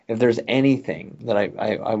if there's anything that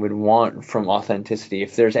I would want from authenticity,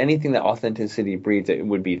 if there's anything that authenticity breeds, it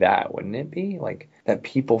would be that, wouldn't it be? Like that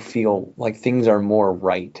people feel like things are more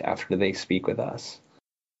right after they speak with us.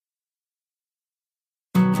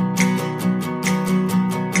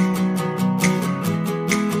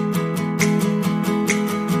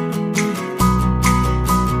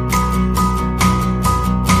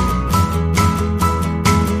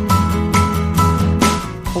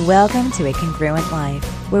 Welcome to A Congruent Life,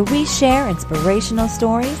 where we share inspirational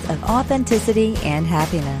stories of authenticity and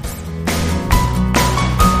happiness.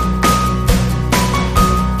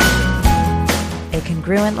 A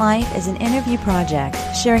Congruent Life is an interview project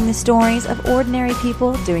sharing the stories of ordinary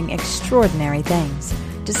people doing extraordinary things,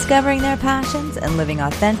 discovering their passions, and living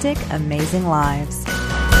authentic, amazing lives.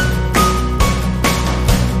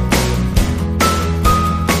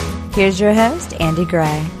 Here's your host, Andy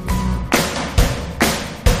Gray.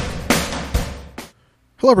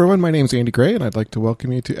 Hello everyone, my name is Andy Gray, and I'd like to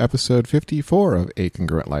welcome you to episode 54 of A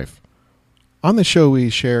Congruent Life. On this show,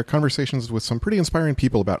 we share conversations with some pretty inspiring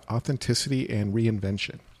people about authenticity and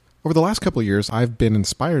reinvention. Over the last couple of years, I've been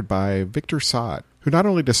inspired by Victor Saad, who not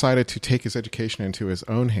only decided to take his education into his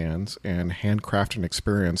own hands and handcraft an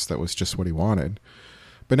experience that was just what he wanted,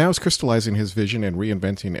 but now is crystallizing his vision and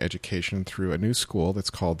reinventing education through a new school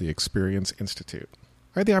that's called the Experience Institute.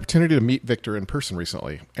 I had the opportunity to meet Victor in person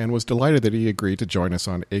recently and was delighted that he agreed to join us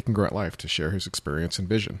on A Congruent Life to share his experience and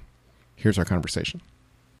vision. Here's our conversation.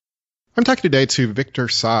 I'm talking today to Victor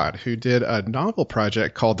Saad, who did a novel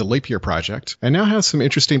project called the Leap Year Project and now has some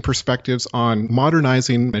interesting perspectives on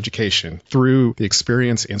modernizing education through the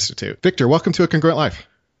Experience Institute. Victor, welcome to A Congruent Life.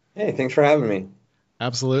 Hey, thanks for having me.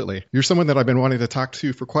 Absolutely. You're someone that I've been wanting to talk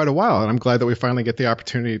to for quite a while, and I'm glad that we finally get the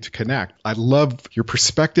opportunity to connect. I love your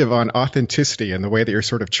perspective on authenticity and the way that you're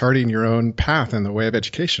sort of charting your own path in the way of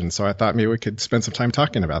education. So I thought maybe we could spend some time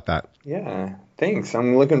talking about that. Yeah, thanks.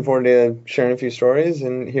 I'm looking forward to sharing a few stories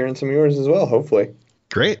and hearing some of yours as well, hopefully.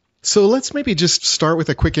 Great. So let's maybe just start with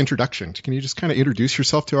a quick introduction. Can you just kind of introduce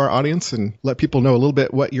yourself to our audience and let people know a little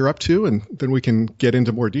bit what you're up to, and then we can get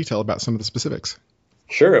into more detail about some of the specifics?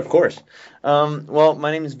 Sure, of course. Well,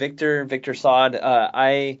 my name is Victor Saad.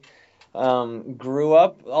 I grew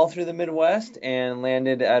up all through the Midwest and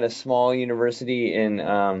landed at a small university in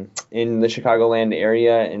the Chicagoland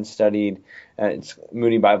area and studied at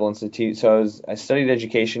Moody Bible Institute. So I studied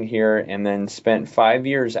education here and then spent 5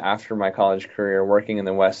 years after my college career working in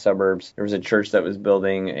the west suburbs. There was a church that was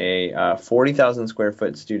building a 40,000 square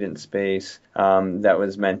foot student space that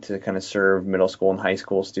was meant to kind of serve middle school and high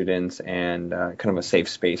school students and kind of a safe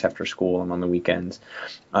space after school and on the weekends.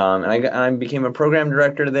 And I became a program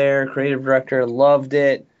director there, creative director, loved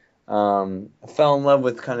it. I fell in love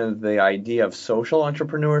with kind of the idea of social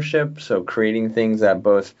entrepreneurship, so creating things that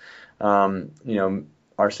both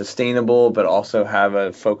are sustainable, but also have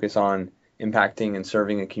a focus on impacting and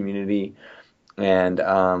serving a community, and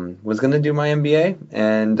was going to do my MBA,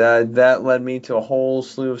 and that led me to a whole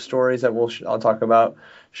slew of stories that I'll talk about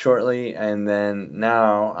shortly. And then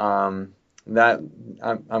now that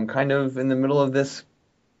I'm kind of in the middle of this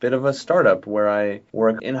bit of a startup where I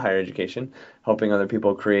work in higher education, helping other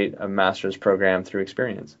people create a master's program through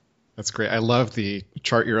experience. That's great. I love the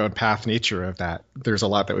chart your own path nature of that. There's a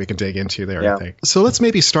lot that we can dig into there, Yeah. I think. So let's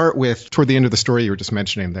maybe start with, toward the end of the story you were just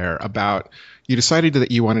mentioning there, about you decided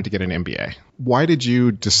that you wanted to get an MBA. Why did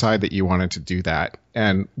you decide that you wanted to do that?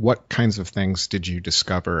 And what kinds of things did you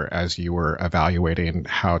discover as you were evaluating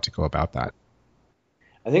how to go about that?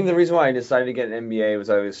 I think the reason why I decided to get an MBA was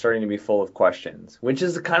I was starting to be full of questions, which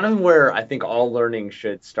is kind of where I think all learning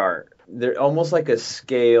should start. They're almost like a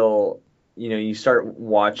scale. You start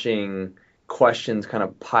watching questions kind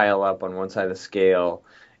of pile up on one side of the scale,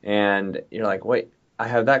 and you're like, wait, I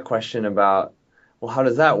have that question about, well, how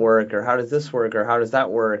does that work? Or how does this work? Or how does that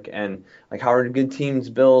work? And like, how are good teams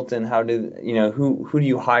built? And how do, who do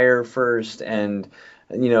you hire first? And,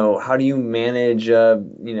 how do you manage, how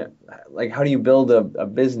do you build a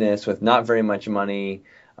business with not very much money?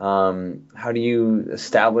 How do you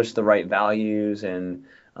establish the right values? And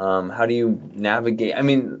how do you navigate? I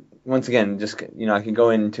mean, once again, just, I could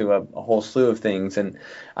go into a whole slew of things. And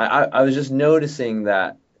I was just noticing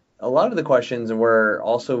that a lot of the questions were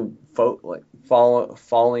also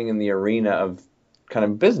falling in the arena of kind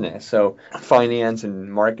of business. So finance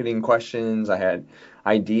and marketing questions. I had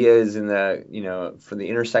ideas for the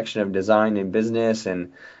intersection of design and business,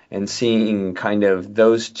 and seeing kind of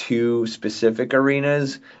those two specific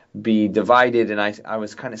arenas be divided. And I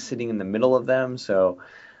was kind of sitting in the middle of them. So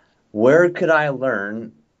where could I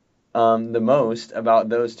learn the most about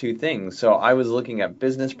those two things? So I was looking at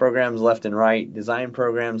business programs left and right, design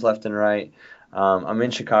programs left and right, I'm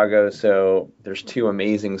in Chicago, so there's two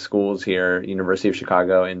amazing schools here, University of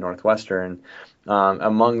Chicago and Northwestern,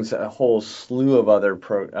 amongst a whole slew of other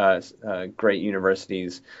great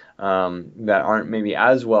universities that aren't maybe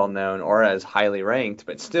as well known or as highly ranked,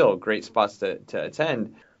 but still great spots to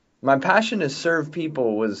attend. My passion to serve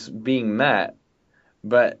people was being met,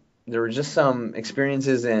 but there were just some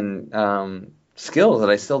experiences and skills that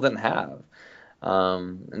I still didn't have.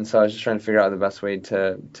 And so I was just trying to figure out the best way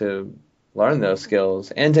to learn those skills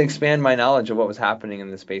and to expand my knowledge of what was happening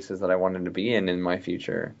in the spaces that I wanted to be in my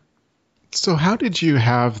future. So how did you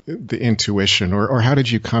have the intuition, or how did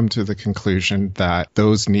you come to the conclusion that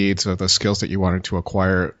those needs or the skills that you wanted to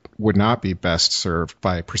acquire would not be best served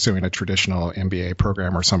by pursuing a traditional MBA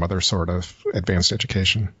program or some other sort of advanced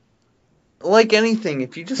education? Like anything,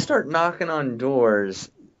 if you just start knocking on doors,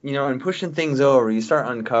 and pushing things over, you start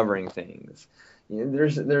uncovering things.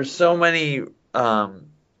 There's so many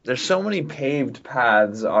paved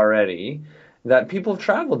paths already that people have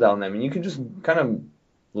traveled down them, and you can just kind of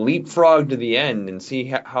leapfrog to the end and see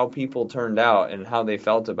how people turned out and how they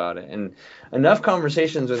felt about it. And enough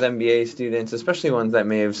conversations with MBA students, especially ones that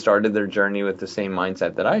may have started their journey with the same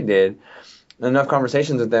mindset that I did, enough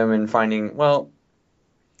conversations with them and finding, well,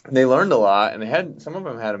 they learned a lot, and some of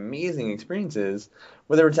them had amazing experiences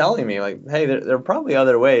where they were telling me, like, hey, there are probably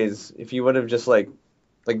other ways if you would have just like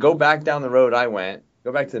go back down the road I went,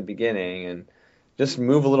 go back to the beginning and just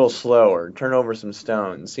move a little slower, turn over some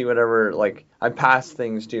stones, see whatever, like, I passed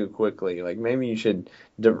things too quickly. Like, maybe you should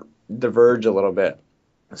diverge a little bit.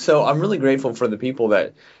 So I'm really grateful for the people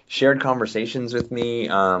that shared conversations with me.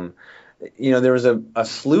 There was a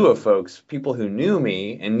slew of folks, people who knew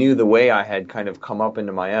me and knew the way I had kind of come up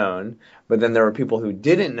into my own, but then there were people who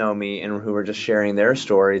didn't know me and who were just sharing their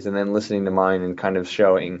stories and then listening to mine and kind of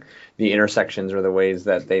showing the intersections or the ways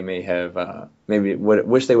that they may have maybe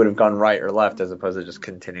wish they would have gone right or left as opposed to just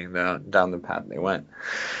continuing down the path they went.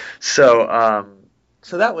 So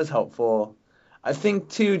that was helpful. I think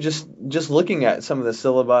too, just looking at some of the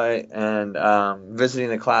syllabi and visiting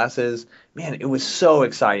the classes, man, it was so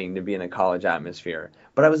exciting to be in a college atmosphere.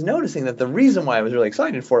 But I was noticing that the reason why I was really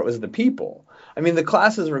excited for it was the people. I mean, the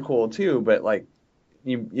classes were cool too, but like,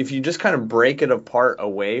 if you just kind of break it apart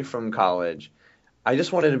away from college, I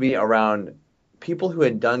just wanted to be around people who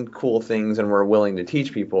had done cool things and were willing to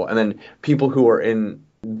teach people, and then people who were in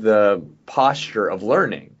the posture of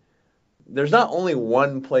learning. There's not only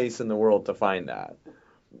one place in the world to find that.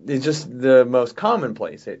 It's just the most common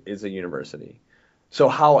place is a university. So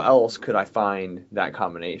how else could I find that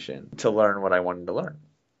combination to learn what I wanted to learn?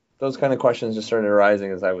 Those kind of questions just started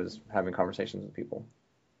arising as I was having conversations with people.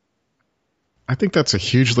 I think that's a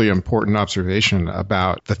hugely important observation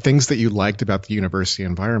about the things that you liked about the university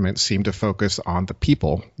environment seem to focus on the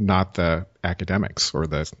people, not the academics or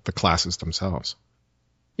the classes themselves.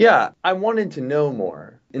 Yeah, I wanted to know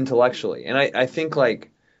more intellectually. And I think,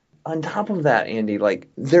 like, on top of that, Andy, like,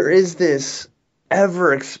 there is this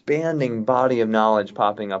ever expanding body of knowledge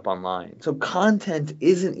popping up online. So content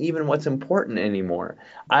isn't even what's important anymore.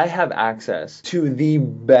 I have access to the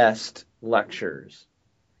best lectures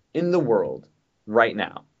in the world right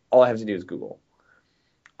now. All I have to do is Google.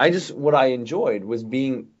 What I enjoyed was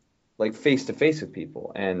being like face to face with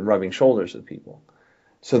people and rubbing shoulders with people.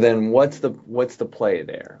 So then what's the play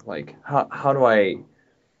there? Like, how do I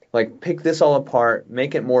like pick this all apart,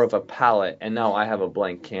 make it more of a palette, and now I have a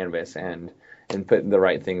blank canvas and put the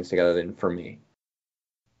right things together then for me.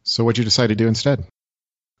 So what'd you decide to do instead?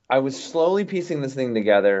 I was slowly piecing this thing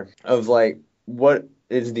together of like, what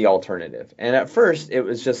is the alternative? And at first it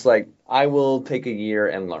was just like, I will take a year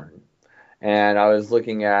and learn. And I was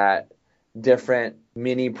looking at different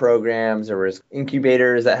mini programs. There was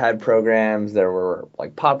incubators that had programs. There were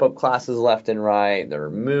like pop-up classes left and right. There were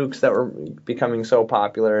MOOCs that were becoming so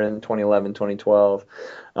popular in 2011, 2012.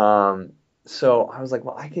 So I was like,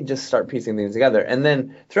 well, I could just start piecing things together. And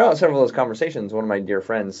then throughout several of those conversations, one of my dear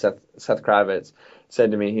friends, Seth Kravitz,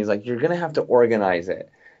 said to me, he's like, you're going to have to organize it.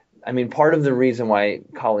 I mean, part of the reason why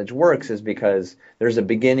college works is because there's a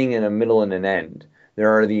beginning and a middle and an end.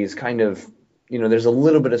 There are these kind of, there's a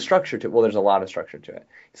little bit of structure to it. Well, there's a lot of structure to it.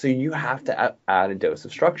 So you have to add a dose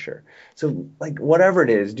of structure. So like whatever it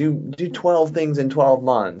is, do 12 things in 12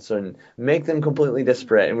 months and make them completely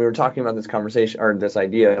disparate. And we were talking about this conversation or this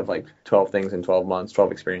idea of like 12 things in 12 months,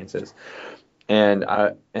 12 experiences. And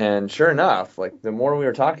sure enough, like the more we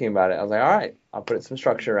were talking about it, I was like, all right, I'll put some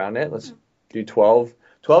structure around it. Let's do 12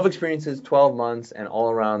 experiences, 12 months, and all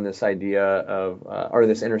around this idea of, or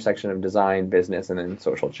this intersection of design, business, and then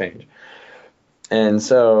social change. And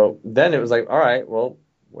so then it was like, all right, well,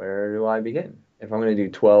 where do I begin? if I'm going to do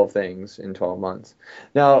 12 things in 12 months.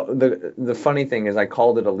 Now, the funny thing is I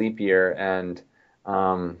called it a leap year, and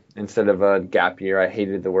instead of a gap year, I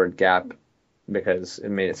hated the word gap because it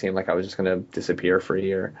made it seem like I was just going to disappear for a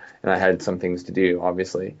year, and I had some things to do,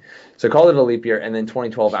 obviously. So I called it a leap year, and then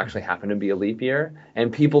 2012 actually happened to be a leap year,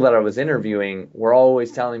 and people that I was interviewing were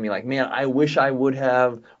always telling me, like, man, I wish I would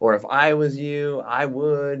have, or if I was you, I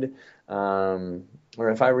would, or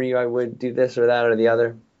if I were you, I would do this or that or the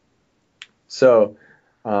other. So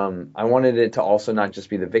I wanted it to also not just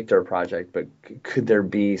be the Victor project, but could there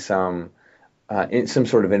be some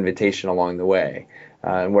sort of invitation along the way,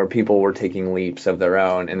 where people were taking leaps of their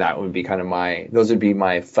own, and that would be kind of those would be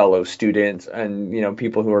my fellow students and,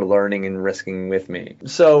 people who are learning and risking with me.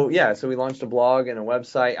 So yeah, so we launched a blog and a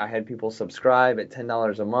website. I had people subscribe at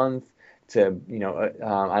 $10 a month and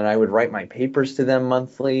I would write my papers to them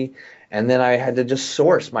monthly. And then I had to just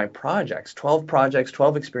source my projects, 12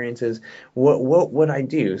 experiences. What would I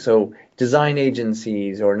do? So design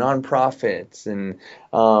agencies or nonprofits and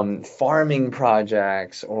farming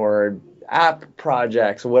projects or app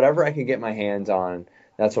projects, whatever I could get my hands on.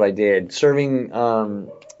 That's what I did. Serving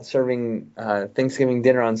Thanksgiving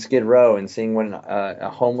dinner on Skid Row and seeing what a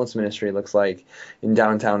homeless ministry looks like in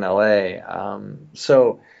downtown LA.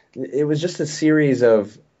 So it was just a series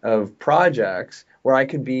of projects where I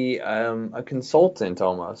could be a consultant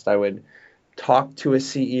almost. I would talk to a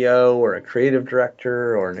CEO or a creative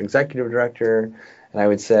director or an executive director, and I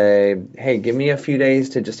would say, hey, give me a few days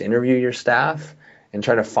to just interview your staff and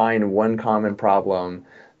try to find one common problem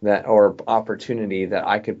or opportunity that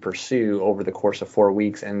I could pursue over the course of 4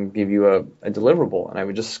 weeks and give you a deliverable. And I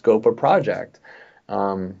would just scope a project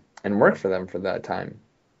and work for them for that time.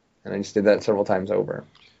 And I just did that several times over.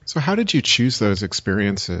 So how did you choose those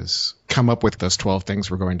experiences, come up with those 12 things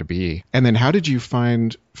were going to be? And then how did you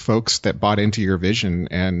find folks that bought into your vision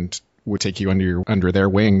and would take you under their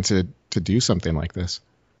wing to do something like this?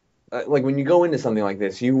 Like when you go into something like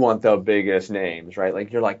this, you want the biggest names, right?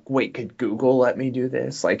 Like you're like, wait, could Google let me do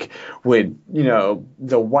this? Like would,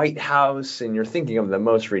 the White House, and you're thinking of the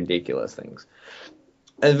most ridiculous things.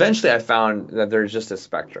 And eventually I found that there's just a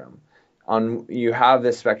spectrum. You have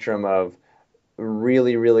this spectrum of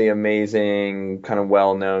really, really amazing, kind of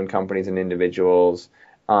well-known companies and individuals,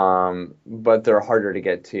 but they're harder to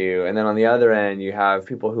get to. And then on the other end, you have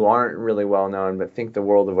people who aren't really well-known but think the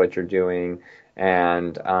world of what you're doing,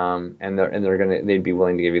 and they'd be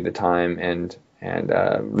willing to give you the time and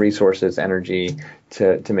resources, energy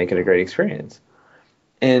to make it a great experience.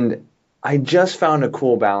 And I just found a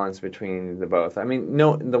cool balance between the both. I mean,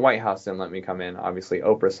 no, the White House didn't let me come in. Obviously,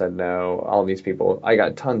 Oprah said no. All these people, I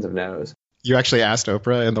got tons of no's. You actually asked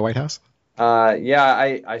Oprah in the White House?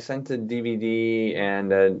 Yeah, I sent a DVD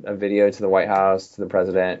and a video to the White House, to the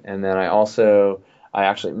president, and then I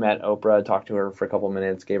actually met Oprah, talked to her for a couple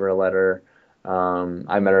minutes, gave her a letter.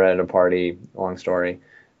 I met her at a party, long story.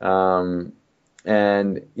 And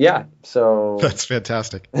yeah, so that's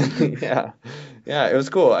fantastic. Yeah, it was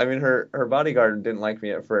cool. I mean, her bodyguard didn't like me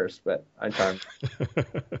at first, but I charmed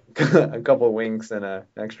a couple of winks and an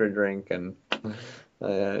extra drink, and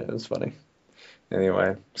it was funny.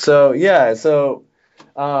 Anyway, so yeah,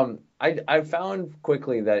 I found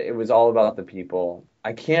quickly that it was all about the people.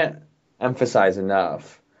 I can't emphasize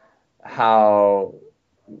enough how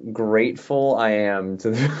grateful I am to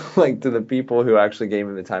the people who actually gave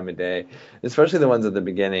me the time of day, especially the ones at the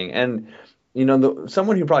beginning. And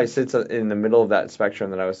someone who probably sits in the middle of that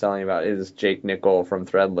spectrum that I was telling you about is Jake Nickel from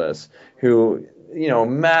Threadless, who,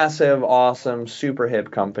 massive, awesome, super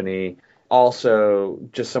hip company. Also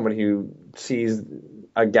just somebody who sees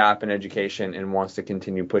a gap in education and wants to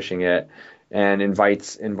continue pushing it and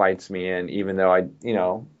invites me in, even though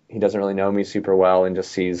he doesn't really know me super well and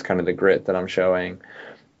just sees kind of the grit that I'm showing.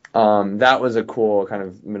 That was a cool kind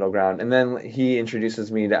of middle ground. And then he introduces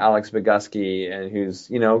me to Alex Bogusky, and who's,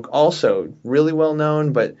 also really well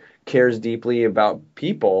known, but cares deeply about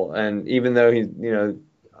people. And even though he's,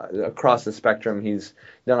 across the spectrum, he's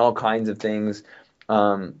done all kinds of things.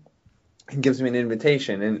 He gives me an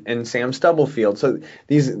invitation, and Sam Stubblefield. So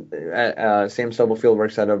Sam Stubblefield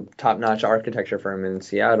works at a top-notch architecture firm in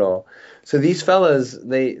Seattle. So these fellas,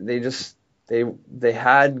 they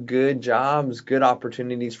had good jobs, good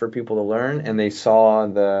opportunities for people to learn, and they saw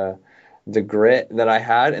the grit that I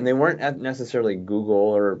had, and they weren't necessarily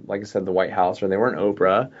Google or, like I said, the White House, or they weren't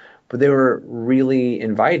Oprah, but they were really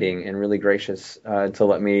inviting and really gracious to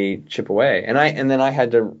let me chip away. And then I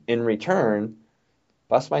had to, in return,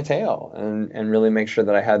 bust my tail and really make sure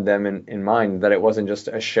that I had them in mind, that it wasn't just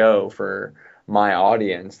a show for my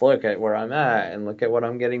audience. Look at where I'm at and look at what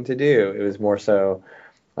I'm getting to do. It was more so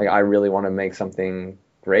like, I really want to make something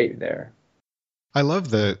great there. I love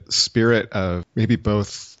the spirit of maybe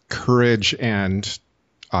both courage and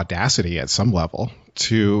audacity at some level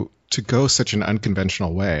to go such an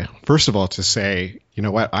unconventional way. First of all, to say, you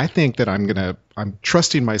know what, I think that I'm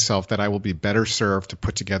trusting myself that I will be better served to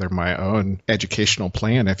put together my own educational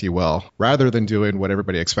plan, if you will, rather than doing what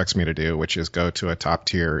everybody expects me to do, which is go to a top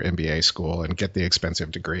tier MBA school and get the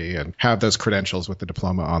expensive degree and have those credentials with the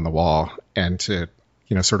diploma on the wall, and to,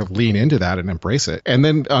 sort of lean into that and embrace it. And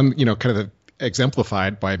then, kind of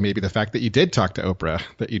exemplified by maybe the fact that you did talk to Oprah,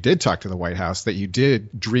 that you did talk to the White House, that you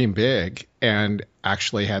did dream big and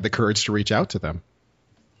actually had the courage to reach out to them.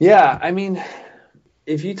 Yeah, I mean,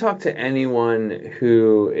 if you talk to anyone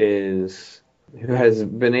who has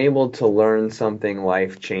been able to learn something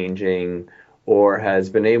life-changing or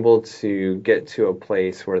has been able to get to a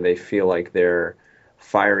place where they feel like they're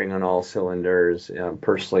firing on all cylinders,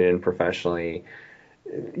 personally and professionally,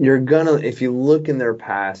 if you look in their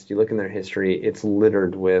past, you look in their history, it's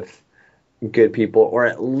littered with good people, or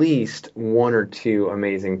at least one or two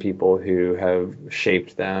amazing people who have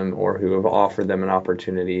shaped them or who have offered them an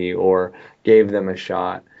opportunity or gave them a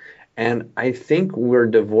shot. And I think we're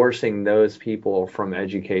divorcing those people from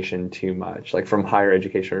education too much, like from higher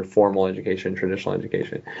education or formal education, traditional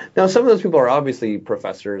education. Now, some of those people are obviously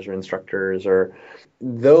professors or instructors, or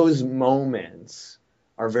those moments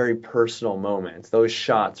are very personal moments. Those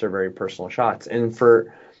shots are very personal shots. And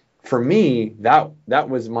for me, that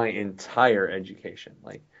was my entire education.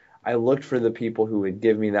 Like, I looked for the people who would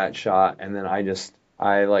give me that shot, and then I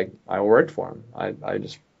worked for them. I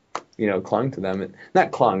just, clung to them.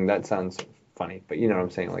 Not clung, that sounds funny, but you know what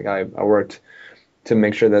I'm saying? Like, I worked to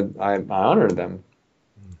make sure that I honored them.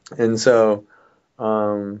 And so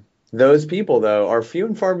those people, though, are few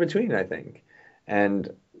and far between, I think.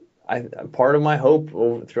 And part of my hope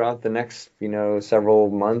throughout the next, several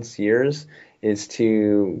months, years, is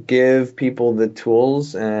to give people the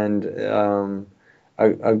tools and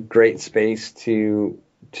a great space to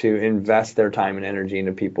invest their time and energy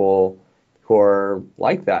into people who are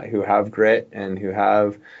like that, who have grit and who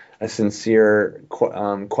have a sincere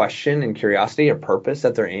question and curiosity, a purpose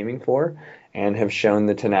that they're aiming for, and have shown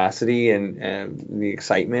the tenacity and the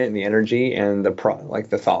excitement and the energy and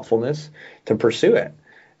the thoughtfulness to pursue it.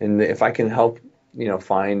 And if I can help,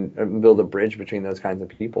 build a bridge between those kinds of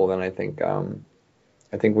people, then I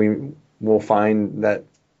think we will find that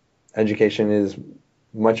education is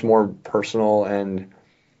much more personal and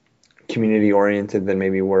community oriented than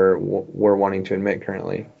maybe we're wanting to admit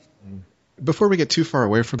currently. Before we get too far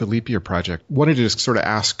away from the Leap Year Project, wanted to just sort of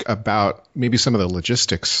ask about maybe some of the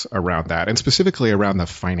logistics around that, and specifically around the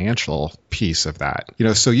financial piece of that.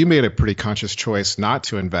 So you made a pretty conscious choice not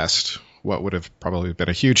to invest what would have probably been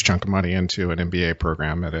a huge chunk of money into an MBA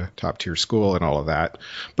program at a top tier school and all of that,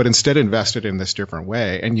 but instead invested in this different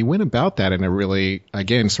way. And you went about that in a really,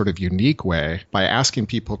 again, sort of unique way by asking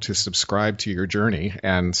people to subscribe to your journey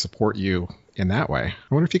and support you in that way.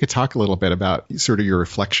 I wonder if you could talk a little bit about sort of your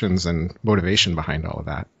reflections and motivation behind all of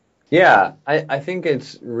that. Yeah, I think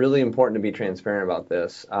it's really important to be transparent about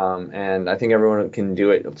this. And I think everyone can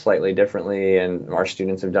do it slightly differently, and our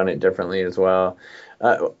students have done it differently as well.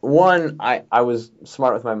 One, I was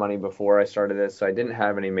smart with my money before I started this, so I didn't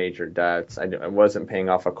have any major debts. I wasn't paying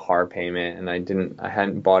off a car payment, and I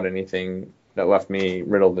hadn't bought anything that left me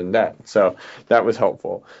riddled in debt. So that was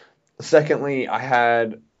helpful. Secondly, I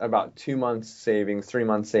had about 2 months savings, 3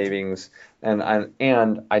 months savings, and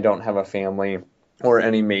I don't have a family or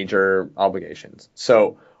any major obligations.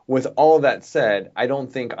 So with all of that said, I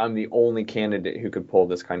don't think I'm the only candidate who could pull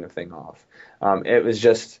this kind of thing off. I was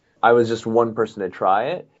just one person to try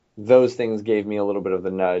it. Those things gave me a little bit of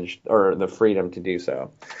the nudge or the freedom to do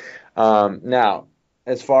so. Now,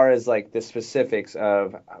 as far as like the specifics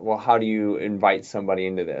of, well, how do you invite somebody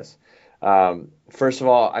into this? First of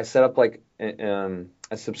all, I set up like a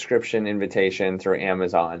subscription invitation through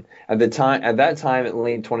Amazon. At that time, in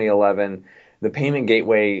late 2011, the payment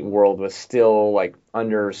gateway world was still like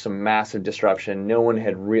under some massive disruption. No one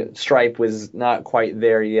had Stripe was not quite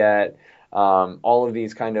there yet. All of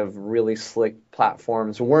these kind of really slick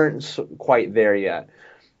platforms weren't quite there yet.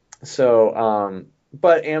 So,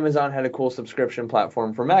 but Amazon had a cool subscription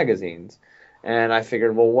platform for magazines. And I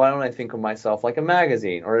figured, well, why don't I think of myself like a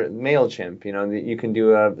magazine or MailChimp? You can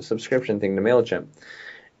do a subscription thing to MailChimp.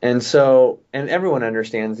 And so, and everyone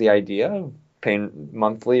understands the idea of paying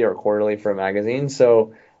monthly or quarterly for a magazine.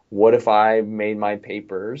 So what if I made my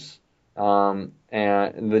papers and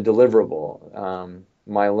the deliverable,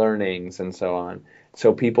 my learnings and so on,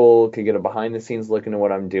 so people could get a behind the scenes look into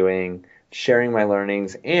what I'm doing, sharing my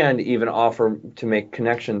learnings, and even offer to make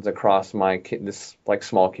connections across this like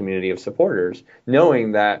small community of supporters,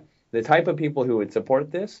 knowing that The type of people who would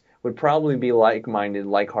support this would probably be like-minded,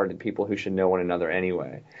 like-hearted people who should know one another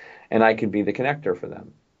anyway. And I could be the connector for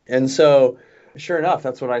them. And so, sure enough,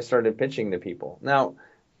 that's what I started pitching to people. Now,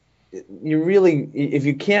 if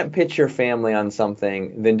you can't pitch your family on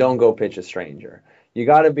something, then don't go pitch a stranger. You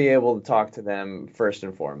got to be able to talk to them first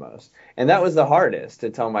and foremost. And that was the hardest, to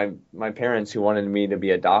tell my parents, who wanted me to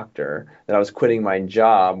be a doctor, that I was quitting my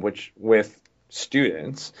job, which with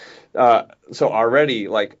students. So already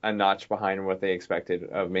like a notch behind what they expected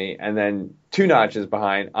of me. And then 2 notches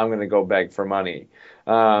behind, I'm going to go beg for money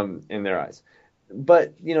in their eyes.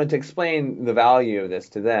 But, to explain the value of this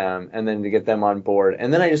to them and then to get them on board.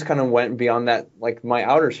 And then I just kind of went beyond that, like my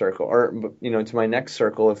outer circle, or, to my next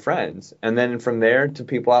circle of friends. And then from there to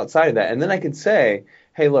people outside of that. And then I could say,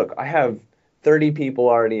 hey, look, I have 30 people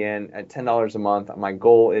already in at $10 a month. My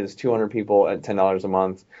goal is 200 people at $10 a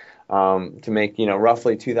month, to make,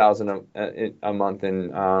 roughly $2,000 a month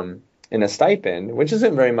in a stipend, which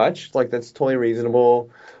isn't very much. Like, that's totally reasonable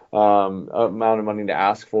amount of money to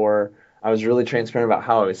ask for. I was really transparent about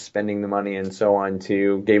how I was spending the money and so on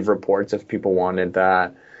too. Gave reports if people wanted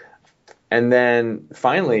that. And then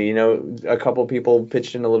finally, a couple people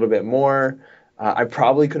pitched in a little bit more. I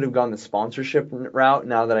probably could have gone the sponsorship route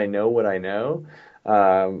now that I know what I know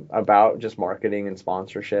about just marketing and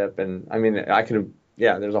sponsorship. And I mean, I could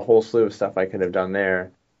have, there's a whole slew of stuff I could have done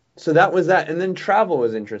there. So that was that. And then travel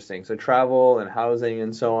was interesting. So travel and housing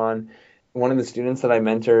and so on. One of the students that I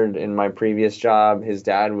mentored in my previous job, his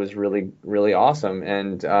dad was really, really awesome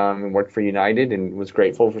and worked for United, and was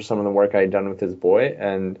grateful for some of the work I had done with his boy,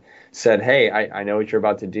 and said, hey, I know what you're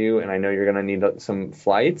about to do, and I know you're going to need some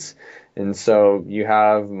flights. And so you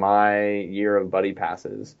have my year of buddy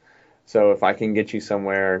passes. So if I can get you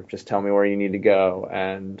somewhere, just tell me where you need to go,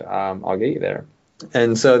 and I'll get you there.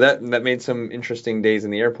 And so that made some interesting days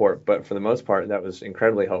in the airport, but for the most part, that was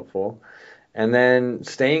incredibly helpful. And then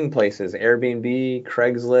staying places, Airbnb,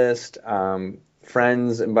 Craigslist,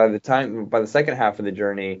 friends. And by the second half of the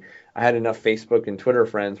journey, I had enough Facebook and Twitter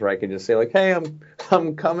friends where I could just say like, hey,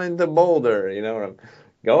 I'm coming to Boulder, or I'm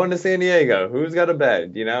going to San Diego. Who's got a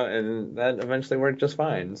bed, and that eventually worked just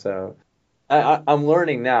fine. So I'm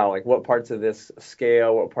learning now, like, what parts of this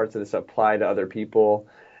scale, what parts of this apply to other people.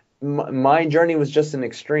 My journey was just an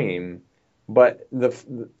extreme, but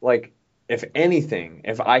if anything,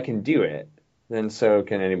 if I can do it, then so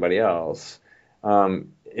can anybody else.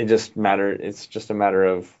 It's just a matter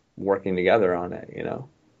of working together on it, Well,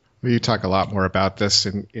 you talk a lot more about this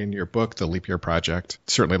in your book, The Leap Year Project.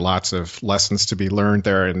 Certainly lots of lessons to be learned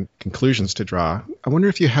there and conclusions to draw. I wonder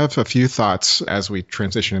if you have a few thoughts as we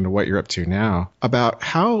transition into what you're up to now about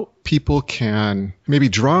how people can maybe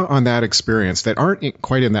draw on that experience that aren't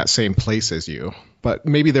quite in that same place as you, but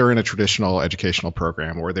maybe they're in a traditional educational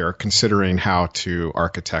program or they're considering how to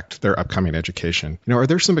architect their upcoming education. Are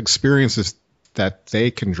there some experiences that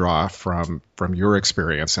they can draw from your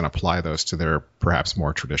experience and apply those to their perhaps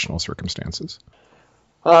more traditional circumstances?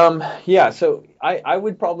 So I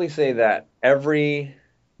would probably say that every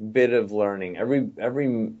bit of learning,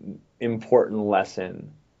 every important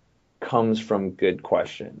lesson comes from good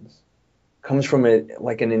questions, comes from an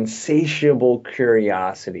insatiable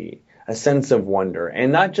curiosity, a sense of wonder,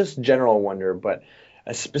 and not just general wonder, but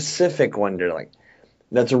a specific wonder, like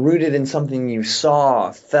that's rooted in something you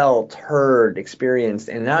saw, felt, heard, experienced,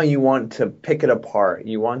 and now you want to pick it apart.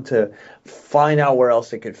 You want to find out where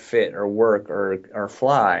else it could fit or work or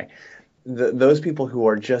fly. Those people who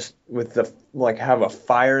are just have a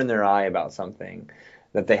fire in their eye about something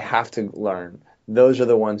that they have to learn, those are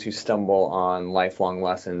the ones who stumble on lifelong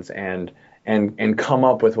lessons and come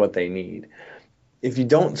up with what they need. If you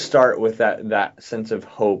don't start with that sense of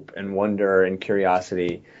hope and wonder and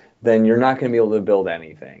curiosity, then you're not going to be able to build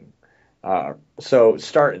anything. So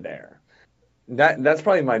start there. That's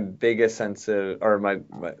probably my biggest sense of, or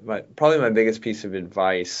probably my biggest piece of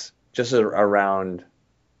advice, just around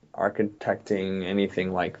architecting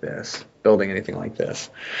anything like this, building anything like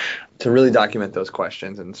this, to really document those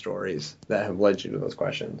questions and stories that have led you to those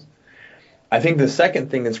questions. I think the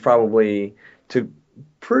second thing is probably to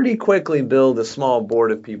pretty quickly build a small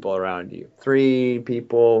board of people around you, 3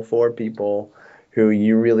 people, 4 people, who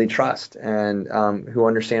you really trust and who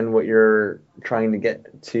understand what you're trying to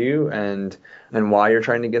get to and why you're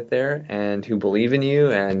trying to get there, and who believe in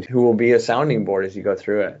you and who will be a sounding board as you go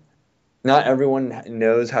through it. Not everyone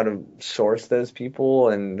knows how to source those people,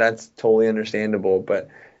 and that's totally understandable, but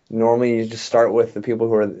normally you just start with the people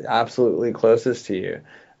who are absolutely closest to you.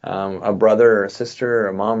 A brother or a sister or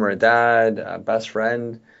a mom or a dad, a best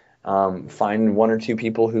friend. Find 1 or 2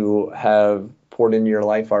 people who have poured into your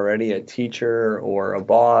life already, a teacher or a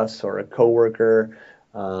boss or a coworker,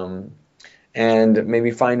 And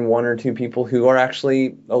maybe find one or two people who are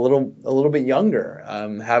actually a little bit younger,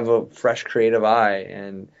 have a fresh creative eye,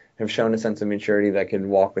 and have shown a sense of maturity that could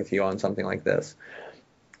walk with you on something like this.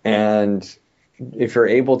 And if you're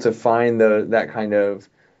able to find that kind of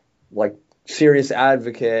like serious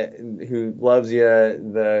advocate who loves you,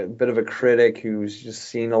 the bit of a critic who's just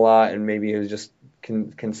seen a lot and maybe who's just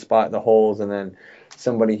can spot the holes, and then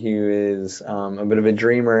somebody who is a bit of a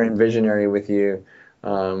dreamer and visionary with you,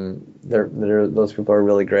 those people are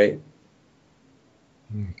really great.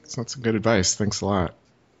 So that's good advice. Thanks a lot.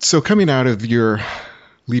 So coming out of your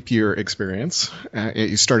leap year experience,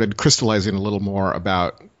 you started crystallizing a little more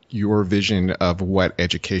about your vision of what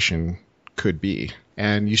education could be.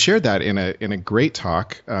 And you shared that in a great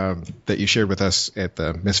talk that you shared with us at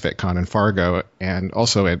the Misfit Con in Fargo, and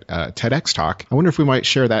also at a TEDx talk. I wonder if we might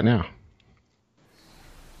share that now.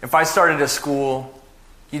 If I started a school,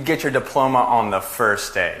 you'd get your diploma on the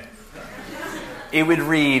first day. It would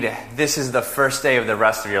read, "This is the first day of the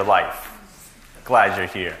rest of your life. Glad you're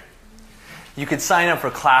here." You could sign up for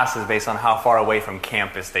classes based on how far away from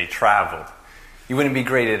campus they traveled. You wouldn't be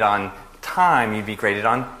graded on time, you'd be graded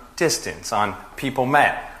on distance, on people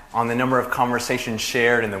met, on the number of conversations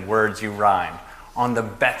shared and the words you rhymed, on the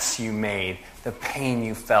bets you made, the pain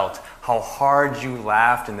you felt, how hard you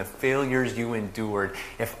laughed, and the failures you endured.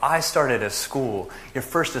 If I started a school, your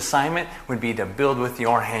first assignment would be to build with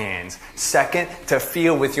your hands. Second, to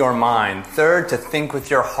feel with your mind. Third, to think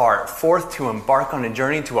with your heart. Fourth, to embark on a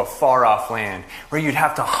journey to a far-off land where you'd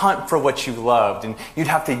have to hunt for what you loved, and you'd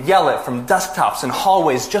have to yell it from desktops and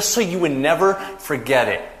hallways just so you would never forget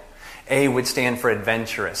it. A would stand for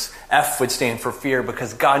adventurous. F would stand for fear,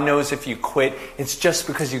 because God knows if you quit, it's just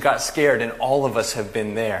because you got scared, and all of us have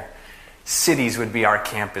been there. Cities would be our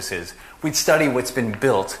campuses. We'd study what's been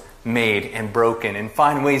built, made, and broken, and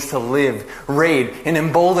find ways to live, raid, and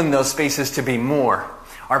embolden those spaces to be more.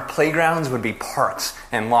 Our playgrounds would be parks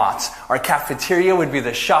and lots. Our cafeteria would be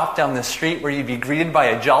the shop down the street where you'd be greeted by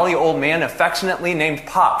a jolly old man affectionately named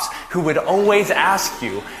Pops, who would always ask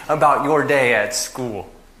you about your day at school.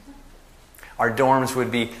 Our dorms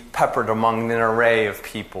would be peppered among an array of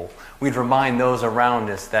people. We'd remind those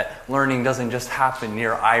around us that learning doesn't just happen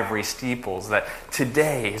near ivory steeples, that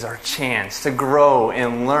today is our chance to grow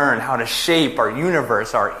and learn how to shape our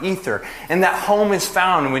universe, our ether, and that home is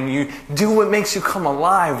found when you do what makes you come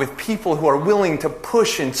alive with people who are willing to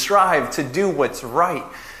push and strive to do what's right.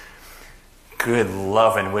 Good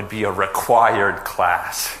lovin' would be a required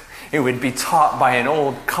class. It would be taught by an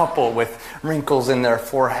old couple with wrinkles in their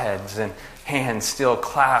foreheads and hands still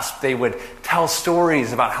clasped. They would tell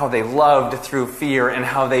stories about how they loved through fear and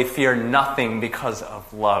how they fear nothing because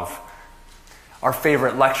of love. Our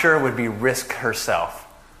favorite lecturer would be Risk herself,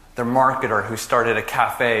 the marketer who started a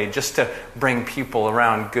cafe just to bring people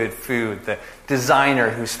around good food, the designer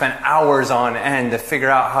who spent hours on end to figure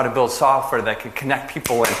out how to build software that could connect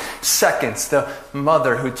people in seconds, the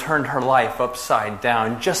mother who turned her life upside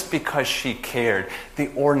down just because she cared, the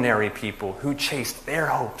ordinary people who chased their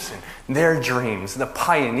hopes and their dreams, the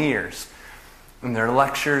pioneers. And their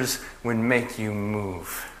lectures would make you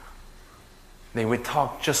move. They would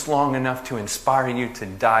talk just long enough to inspire you to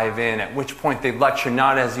dive in, at which point they'd lecture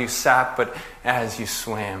not as you sat, but as you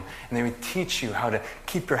swam. And they would teach you how to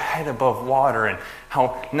keep your head above water and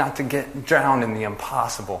how not to get drowned in the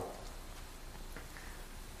impossible.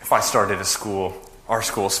 If I started a school, our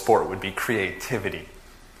school sport would be creativity.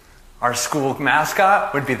 Our school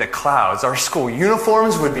mascot would be the clouds. Our school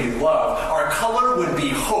uniforms would be love. Our color would be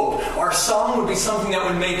hope. Our song would be something that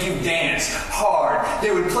would make you dance hard. They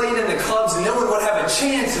would play it in the clubs and no one would have a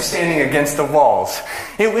chance of standing against the walls.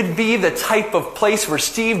 It would be the type of place where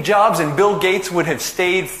Steve Jobs and Bill Gates would have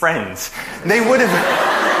stayed friends. They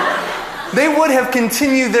would have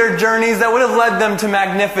continued their journeys that would have led them to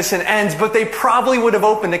magnificent ends, but they probably would have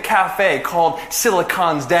opened a cafe called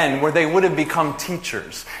Silicon's Den where they would have become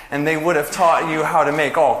teachers, and they would have taught you how to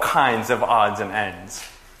make all kinds of odds and ends.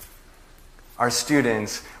 Our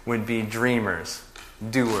students would be dreamers,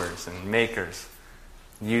 doers, and makers.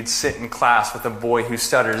 You'd sit in class with a boy who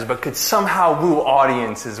stutters but could somehow woo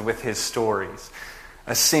audiences with his stories.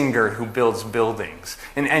 A singer who builds buildings,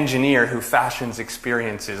 an engineer who fashions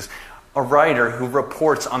experiences, a writer who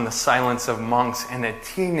reports on the silence of monks, and a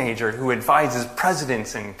teenager who advises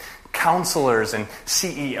presidents and counselors and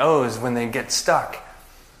CEOs when they get stuck.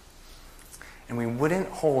 And we wouldn't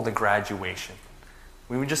hold a graduation.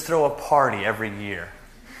 We would just throw a party every year.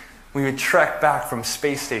 We would trek back from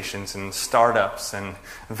space stations and startups and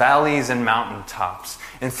valleys and mountaintops.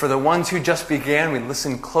 And for the ones who just began, we'd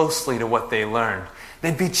listen closely to what they learned.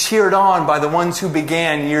 They'd be cheered on by the ones who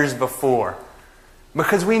began years before.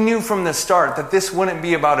 Because we knew from the start that this wouldn't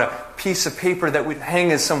be about a piece of paper that would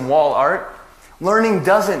hang as some wall art. Learning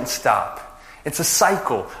doesn't stop. It's a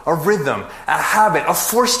cycle, a rhythm, a habit, a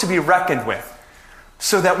force to be reckoned with.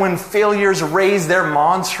 So that when failures raise their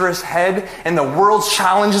monstrous head and the world's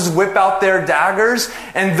challenges whip out their daggers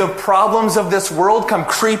and the problems of this world come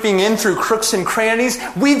creeping in through crooks and crannies,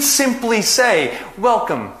 we'd simply say,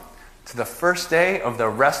 welcome to the first day of the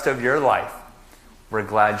rest of your life. We're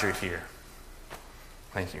glad you're here.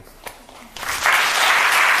 Thank you.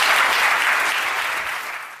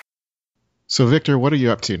 So, Victor, what are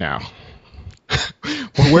you up to now?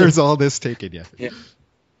 Well, where's all this taking you? Yeah.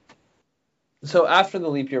 So after the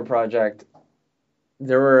Leap Year project,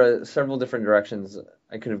 there were several different directions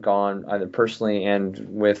I could have gone, either personally and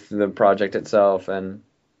with the project itself. And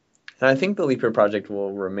I think the Leap Year project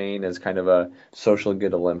will remain as kind of a social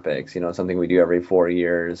good Olympics, something we do every 4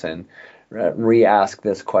 years, and re-ask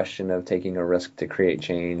this question of taking a risk to create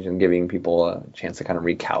change and giving people a chance to kind of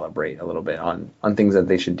recalibrate a little bit on things that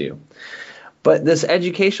they should do. But this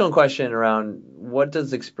educational question around what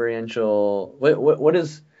does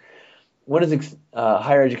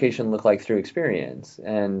higher education look like through experience?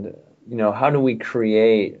 And, how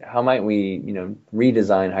might we,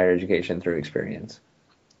 redesign higher education through experience?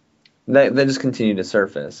 That just continued to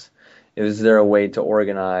surface. Is there a way to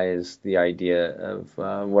organize the idea of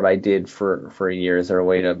what I did for a year? Is there a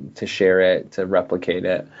way to share it, to replicate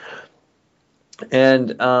it? And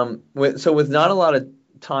with not a lot of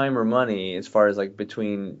time or money as far as like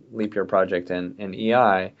between Leap Year Project and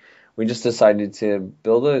EI, we just decided to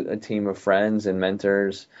build a team of friends and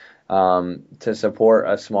mentors to support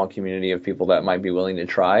a small community of people that might be willing to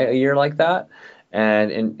try a year like that,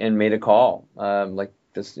 and made a call,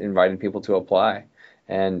 just invited people to apply.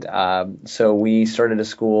 And so we started a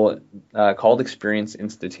school called Experience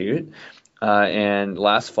Institute, and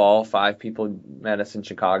last fall 5 people met us in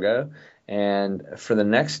Chicago. And for the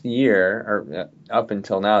next year, or up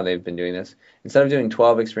until now, they've been doing this. Instead of doing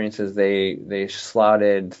 12 experiences, they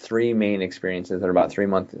slotted 3 main experiences that are about 3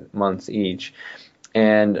 months each.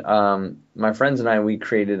 And my friends and I, we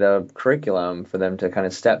created a curriculum for them to kind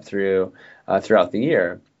of step through throughout the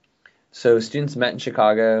year. So students met in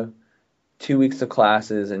Chicago, 2 weeks of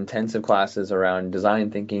classes, intensive classes around design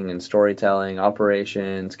thinking and storytelling,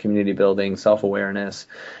 operations, community building, self-awareness,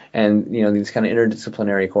 and these kind of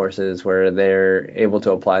interdisciplinary courses where they're able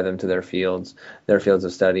to apply them to their fields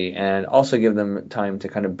of study, and also give them time to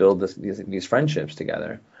kind of build these friendships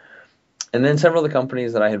together. And then several of the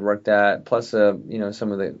companies that I had worked at, plus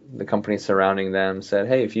some of the companies surrounding them, said,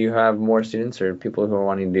 hey, if you have more students or people who are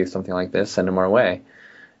wanting to do something like this, send them our way.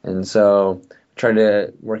 And so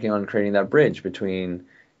working on creating that bridge between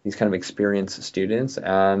these kind of experienced students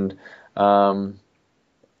and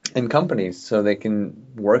companies, so they can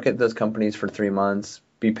work at those companies for 3 months,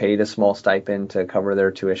 be paid a small stipend to cover their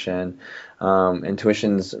tuition, and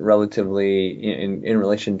tuition's relatively in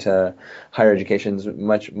relation to higher education's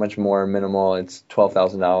much more minimal. It's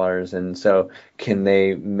 $12,000, and so can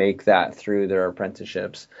they make that through their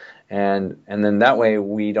apprenticeships, and then that way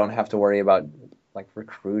we don't have to worry about like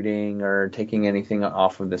recruiting or taking anything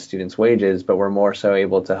off of the students' wages, but we're more so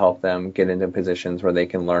able to help them get into positions where they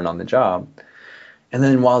can learn on the job. And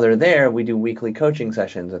then while they're there, we do weekly coaching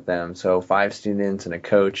sessions with them. So 5 students and a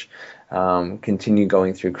coach continue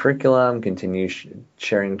going through curriculum, continue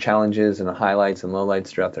sharing challenges and the highlights and lowlights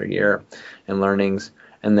throughout their year and learnings,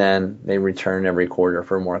 and then they return every quarter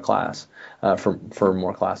for more for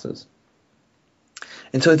more classes.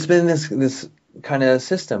 And so it's been this kind of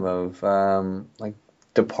system of like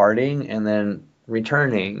departing and then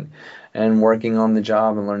returning and working on the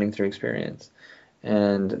job and learning through experience.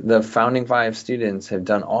 And the founding 5 students have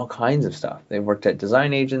done all kinds of stuff. They've worked at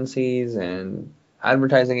design agencies and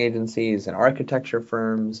advertising agencies and architecture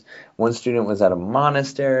firms. One student was at a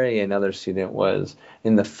monastery. Another student was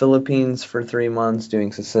in the Philippines for 3 months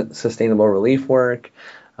doing sustainable relief work.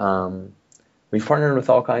 We've partnered with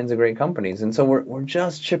all kinds of great companies. And so we're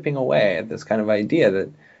just chipping away at this kind of idea that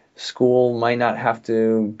school might not have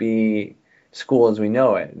to be school as we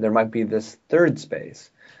know it. There might be this third space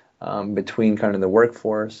between kind of the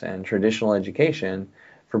workforce and traditional education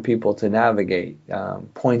for people to navigate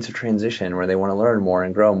points of transition where they want to learn more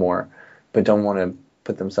and grow more, but don't want to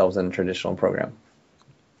put themselves in a traditional program.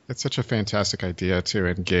 It's such a fantastic idea to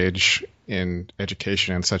engage in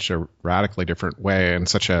education in such a radically different way and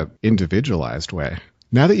such a individualized way.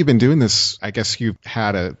 Now that you've been doing this, I guess you've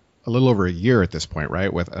had a little over a year at this point,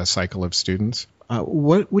 right, with a cycle of students.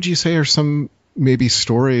 What would you say are some maybe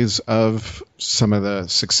stories of some of the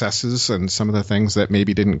successes and some of the things that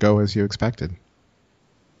maybe didn't go as you expected?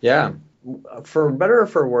 Yeah. for better or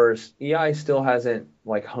for worse, EI still hasn't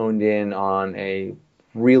like honed in on a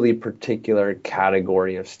really particular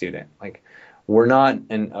category of student. Like we're not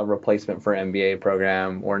a replacement for an MBA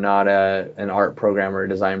program. We're not an art program or a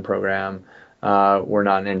design program. We're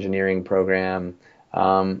not an engineering program.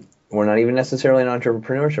 We're not even necessarily an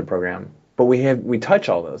entrepreneurship program. But we touch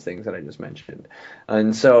all those things that I just mentioned,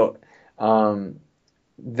 and so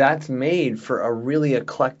that's made for a really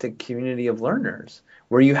eclectic community of learners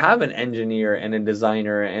where you have an engineer and a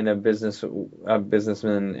designer and a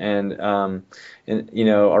businessman and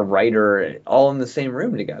a writer all in the same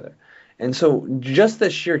room together. And so just the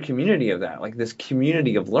sheer community of that, like this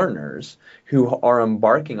community of learners who are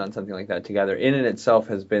embarking on something like that together in and itself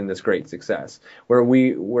has been this great success where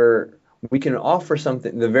we can offer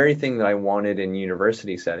something, the very thing that I wanted in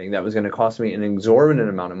university setting that was going to cost me an exorbitant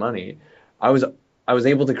amount of money. I was I was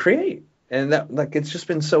able to create. And that, like, it's just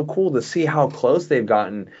been so cool to see how close they've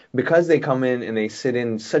gotten because they come in and they sit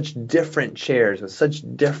in such different chairs with such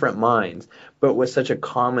different minds, but with such a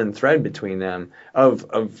common thread between them of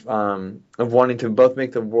wanting to both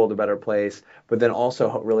make the world a better place, but then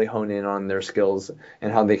also really hone in on their skills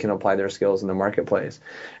and how they can apply their skills in the marketplace.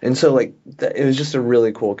 And so, like, it was just a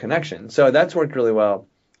really cool connection. So that's worked really well.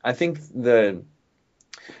 I think the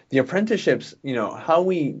apprenticeships, how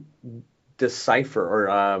we decipher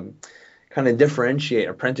or kind of differentiate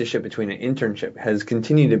apprenticeship between an internship has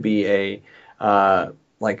continued to be a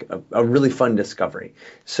really fun discovery.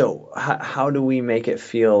 So how do we make it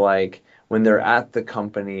feel like when they're at the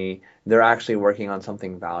company, they're actually working on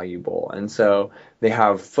something valuable? And so they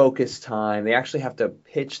have focus time. They actually have to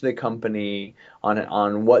pitch the company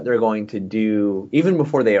on what they're going to do even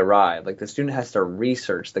before they arrive. Like the student has to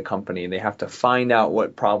research the company. They have to find out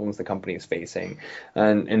what problems the company is facing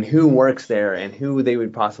and who works there and who they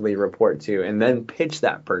would possibly report to, and then pitch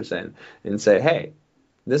that person and say, hey,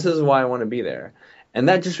 this is why I want to be there. And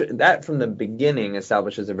that from the beginning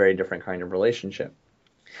establishes a very different kind of relationship.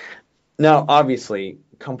 Now, obviously,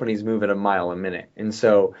 companies move at a mile a minute. And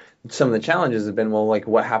so some of the challenges have been, well, like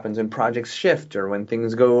what happens when projects shift or when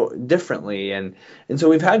things go differently? And so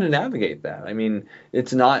we've had to navigate that. I mean,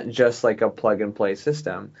 it's not just like a plug and play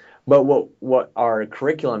system. But what our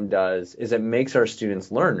curriculum does is it makes our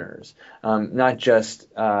students learners, not just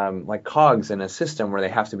like cogs in a system where they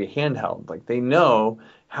have to be handheld. Like they know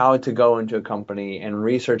how to go into a company and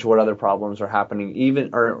research what other problems are happening,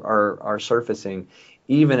 even or are surfacing,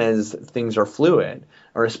 even as things are fluid,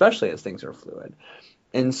 or especially as things are fluid.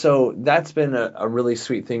 And so that's been a really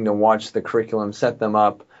sweet thing to watch the curriculum set them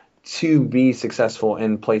up to be successful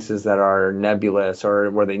in places that are nebulous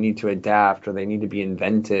or where they need to adapt or they need to be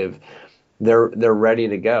inventive. They're ready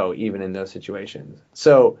to go even in those situations.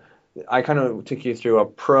 So I kind of took you through a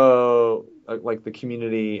pro, like the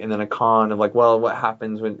community, and then a con of like, well, what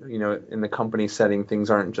happens when, in the company setting, things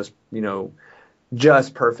aren't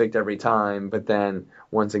just perfect every time, but then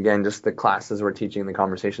once again, just the classes we're teaching, the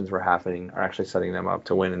conversations we're having are actually setting them up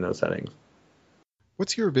to win in those settings.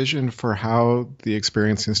 What's your vision for how the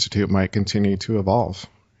Experience Institute might continue to evolve?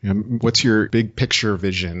 What's your big picture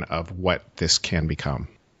vision of what this can become?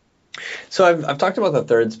 So I've talked about the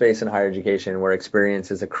third space in higher education where experience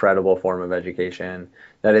is a credible form of education,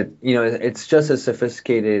 that it's just as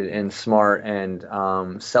sophisticated and smart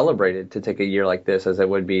and celebrated to take a year like this as it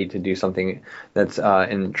would be to do something that's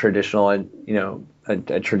in traditional,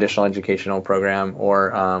 a traditional educational program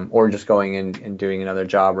or just going and doing another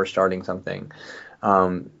job or starting something.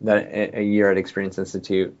 That a year at Experience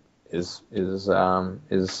Institute is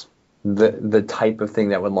the type of thing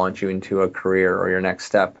that would launch you into a career or your next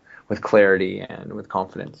step with clarity and with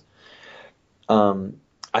confidence.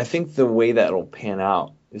 I think the way that it'll pan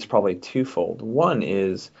out is probably twofold. One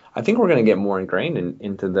is I think we're going to get more ingrained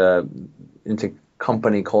into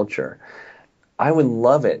company culture. I would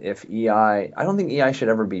love it if EI. I don't think EI should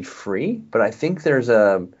ever be free, but I think there's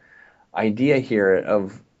a idea here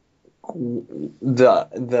of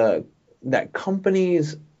that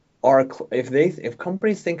companies are, if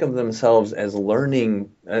companies think of themselves as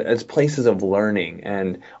learning, as places of learning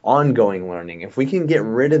and ongoing learning, if we can get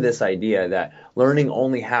rid of this idea that learning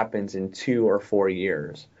only happens in 2 or 4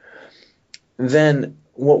 years, then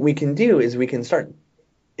what we can do is we can start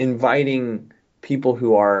inviting people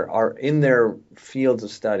who are in their fields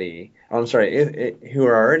of study, who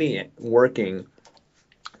are already working,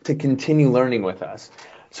 to continue learning with us.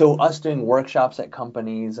 So us doing workshops at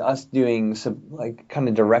companies, us doing kind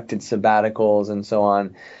of directed sabbaticals and so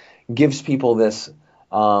on, gives people this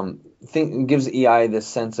think gives EI this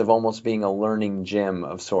sense of almost being a learning gym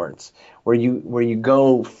of sorts, where you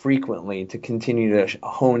go frequently to continue to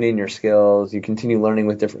hone in your skills. You continue learning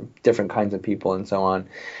with different kinds of people and so on.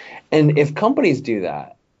 And if companies do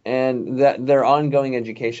that, and that their ongoing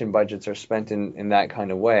education budgets are spent in that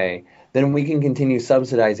kind of way, then we can continue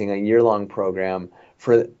subsidizing a year-long program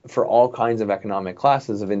for all kinds of economic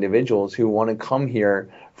classes of individuals who want to come here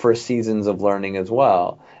for seasons of learning as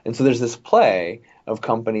well. And so there's this play of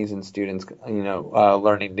companies and students,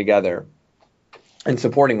 learning together and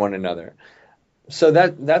supporting one another. So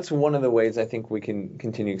that's one of the ways I think we can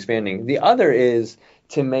continue expanding. The other is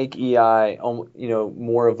to make EI,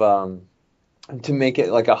 more of to make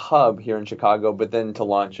it like a hub here in Chicago, but then to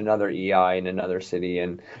launch another EI in another city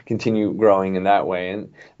and continue growing in that way.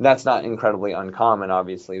 And that's not incredibly uncommon.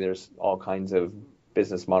 Obviously, there's all kinds of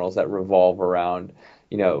business models that revolve around,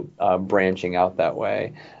 branching out that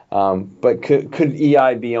way. But could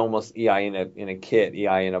EI be almost EI in a kit,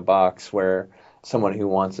 EI in a box, where someone who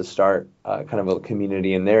wants to start kind of a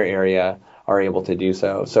community in their area are able to do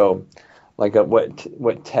so? So, like what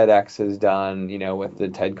TEDx has done, with the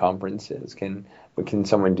TED conferences, can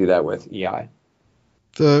someone do that with EI?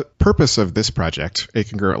 The purpose of this project, A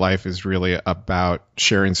Congruent Life, is really about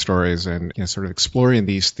sharing stories and sort of exploring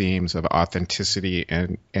these themes of authenticity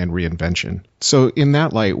and reinvention. So in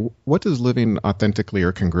that light, what does living authentically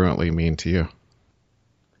or congruently mean to you?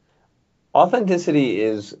 Authenticity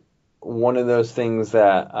is one of those things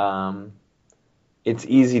that it's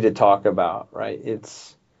easy to talk about, right?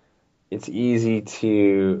 It's easy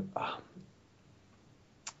to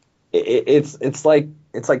it's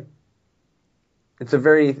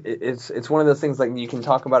one of those things, like, you can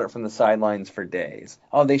talk about it from the sidelines for days.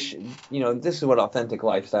 Oh, they should, this is what authentic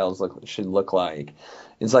lifestyles should look like.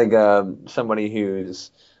 It's like somebody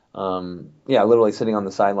who's literally sitting on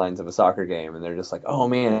the sidelines of a soccer game, and they're just like, oh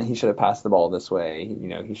man, he should have passed the ball this way.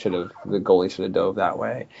 The goalie should have dove that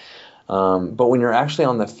way. But when you're actually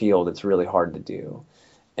on the field, it's really hard to do.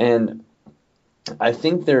 And I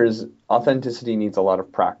think authenticity needs a lot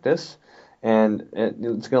of practice, and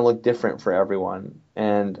it's going to look different for everyone.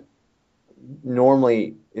 And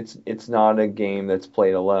normally, it's not a game that's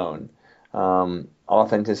played alone.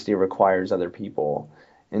 Authenticity requires other people,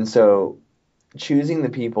 and so choosing the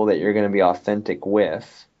people that you're going to be authentic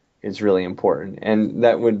with is really important. And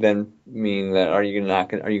that would then mean that are you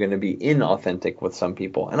going to be inauthentic with some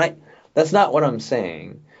people? And that's not what I'm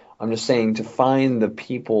saying. I'm just saying to find the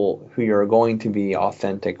people who you're going to be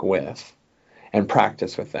authentic with and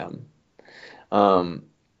practice with them.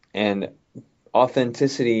 And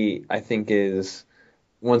authenticity, I think, is,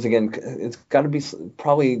 once again, it's got to be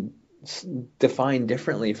probably defined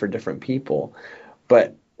differently for different people.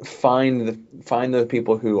 But find the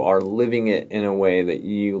people who are living it in a way that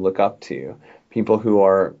you look up to. People who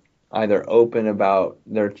are either open about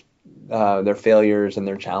their failures and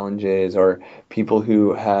their challenges, or people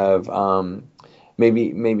who have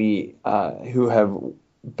maybe who have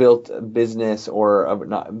built a business or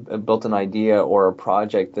not built an idea or a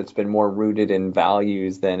project that's been more rooted in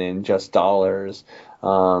values than in just dollars,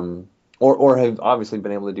 or have obviously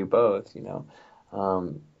been able to do both.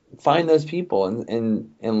 Find those people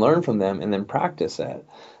and learn from them, and then practice it.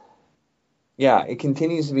 Yeah, it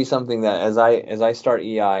continues to be something that as I start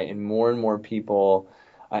EI and more people,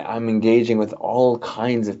 I'm engaging with all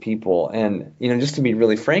kinds of people. And just to be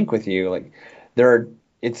really frank with you, like,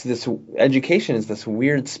 education is this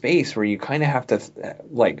weird space where you kind of have to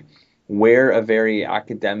like wear a very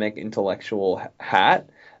academic intellectual hat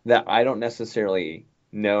that I don't necessarily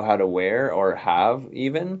know how to wear or have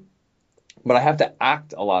even, but I have to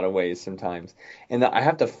act a lot of ways sometimes, and that I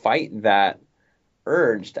have to fight that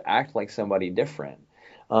urge to act like somebody different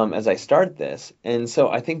as I start this. And so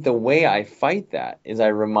I think the way I fight that is I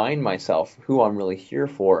remind myself who I'm really here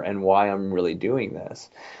for and why I'm really doing this.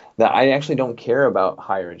 That I actually don't care about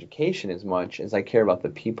higher education as much as I care about the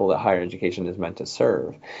people that higher education is meant to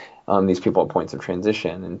serve. These people at points of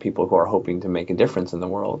transition, and people who are hoping to make a difference in the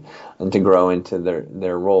world and to grow into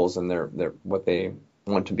their roles and their what they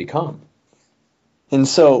want to become. And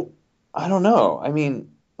so, I don't know. I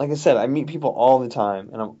mean, like I said, I meet people all the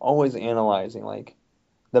time, and I'm always analyzing, like,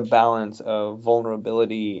 the balance of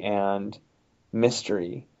vulnerability and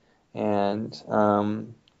mystery, and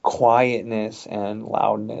quietness and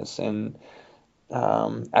loudness, and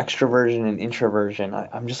extroversion and introversion.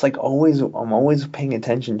 I'm just like I'm always paying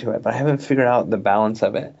attention to it, but I haven't figured out the balance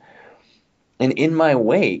of it. And in my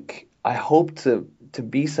wake, I hope to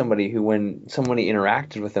be somebody who, when somebody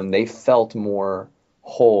interacted with them, they felt more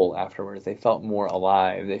whole afterwards. They felt more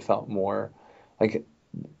alive. They felt more like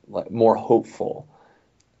more hopeful.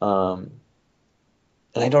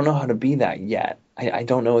 And I don't know how to be that yet. I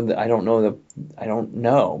don't know I don't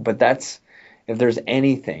know. But that's, if there's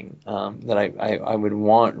anything that I would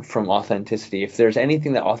want from authenticity, if there's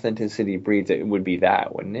anything that authenticity breeds, it would be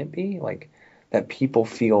that, wouldn't it be? Like that people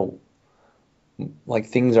feel like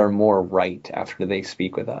things are more right after they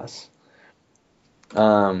speak with us.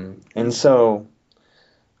 And so,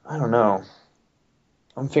 I don't know.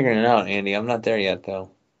 I'm figuring it out, Andy. I'm not there yet,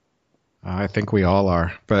 though. I think we all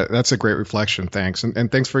are, but that's a great reflection. Thanks.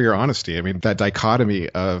 And thanks for your honesty. I mean, that dichotomy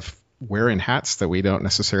of wearing hats that we don't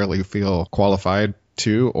necessarily feel qualified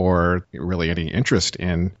to or really any interest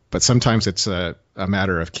in, but sometimes it's a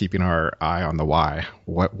matter of keeping our eye on the why.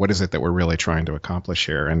 What is it that we're really trying to accomplish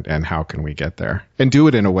here, and how can we get there? And do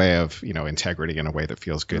it in a way of, integrity, in a way that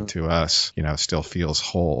feels good to us, still feels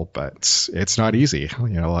whole, but it's not easy.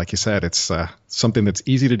 Like you said, it's something that's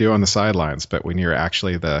easy to do on the sidelines, but when you're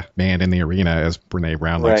actually the man in the arena, as Brene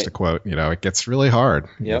Brown likes to quote, it gets really hard.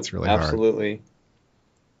 Yep, it's really absolutely. Hard.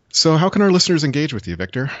 So how can our listeners engage with you,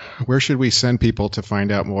 Victor? Where should we send people to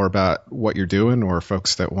find out more about what you're doing, or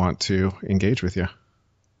folks that want to engage with you?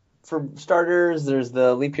 For starters, there's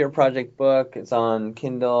the Leap Year Project book. It's on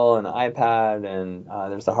Kindle and iPad, and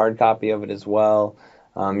there's a hard copy of it as well.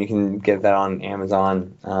 You can get that on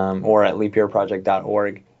Amazon or at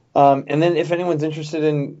leapyearproject.org. And then if anyone's interested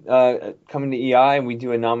in coming to EI, we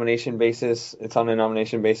do a nomination basis. It's on a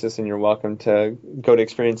nomination basis, and you're welcome to go to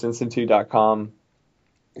experienceinstitute.com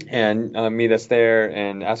and meet us there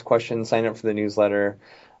and ask questions, sign up for the newsletter.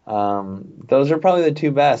 Those are probably the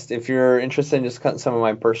two best. If you're interested in just some of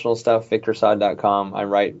my personal stuff, victorsaad.com. I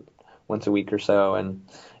write once a week or so and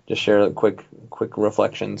just share quick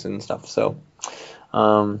reflections and stuff. So,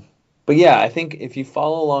 but yeah, I think if you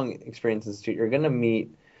follow along Experience Institute, you're going to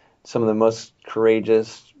meet some of the most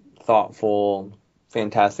courageous, thoughtful,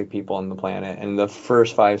 fantastic people on the planet. And the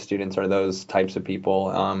first 5 students are those types of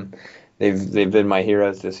people. They've been my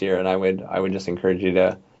heroes this year, and I would just encourage you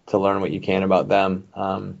to learn what you can about them.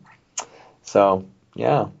 So,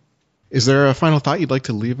 yeah. Is there a final thought you'd like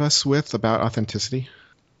to leave us with about authenticity?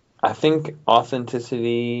 I think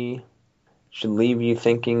authenticity should leave you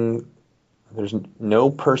thinking there's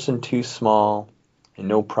no person too small and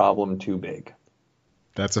no problem too big.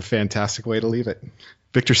 That's a fantastic way to leave it.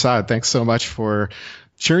 Victor Saad, thanks so much for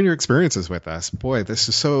sharing your experiences with us. Boy, this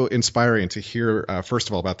is so inspiring to hear, first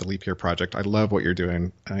of all, about the Leap Year Project. I love what you're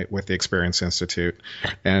doing with the Experience Institute.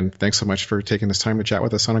 And thanks so much for taking this time to chat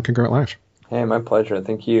with us on Congruent Life. Hey, my pleasure.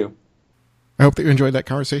 Thank you. I hope that you enjoyed that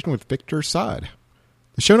conversation with Victor Saad.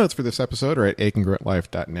 The show notes for this episode are at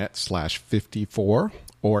acongruentlife.net/54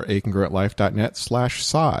 or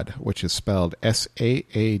acongruentlife.net/Saad, which is spelled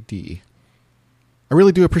SAAD. I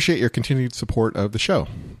really do appreciate your continued support of the show.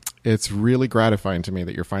 It's really gratifying to me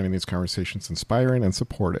that you're finding these conversations inspiring and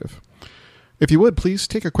supportive. If you would, please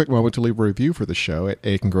take a quick moment to leave a review for the show at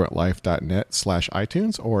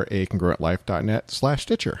acongruentlife.net/iTunes or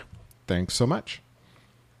acongruentlife.net/Stitcher. Thanks so much.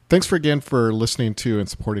 Thanks again for listening to and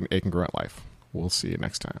supporting A Congruent Life. We'll see you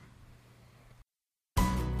next time.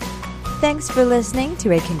 Thanks for listening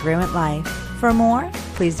to A Congruent Life. For more,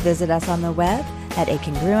 please visit us on the web at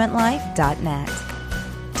acongruentlife.net.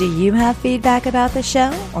 Do you have feedback about the show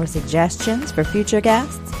or suggestions for future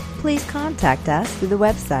guests? Please contact us through the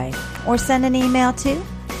website or send an email to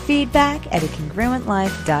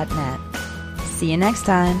feedback@acongruentlife.net. See you next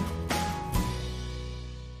time.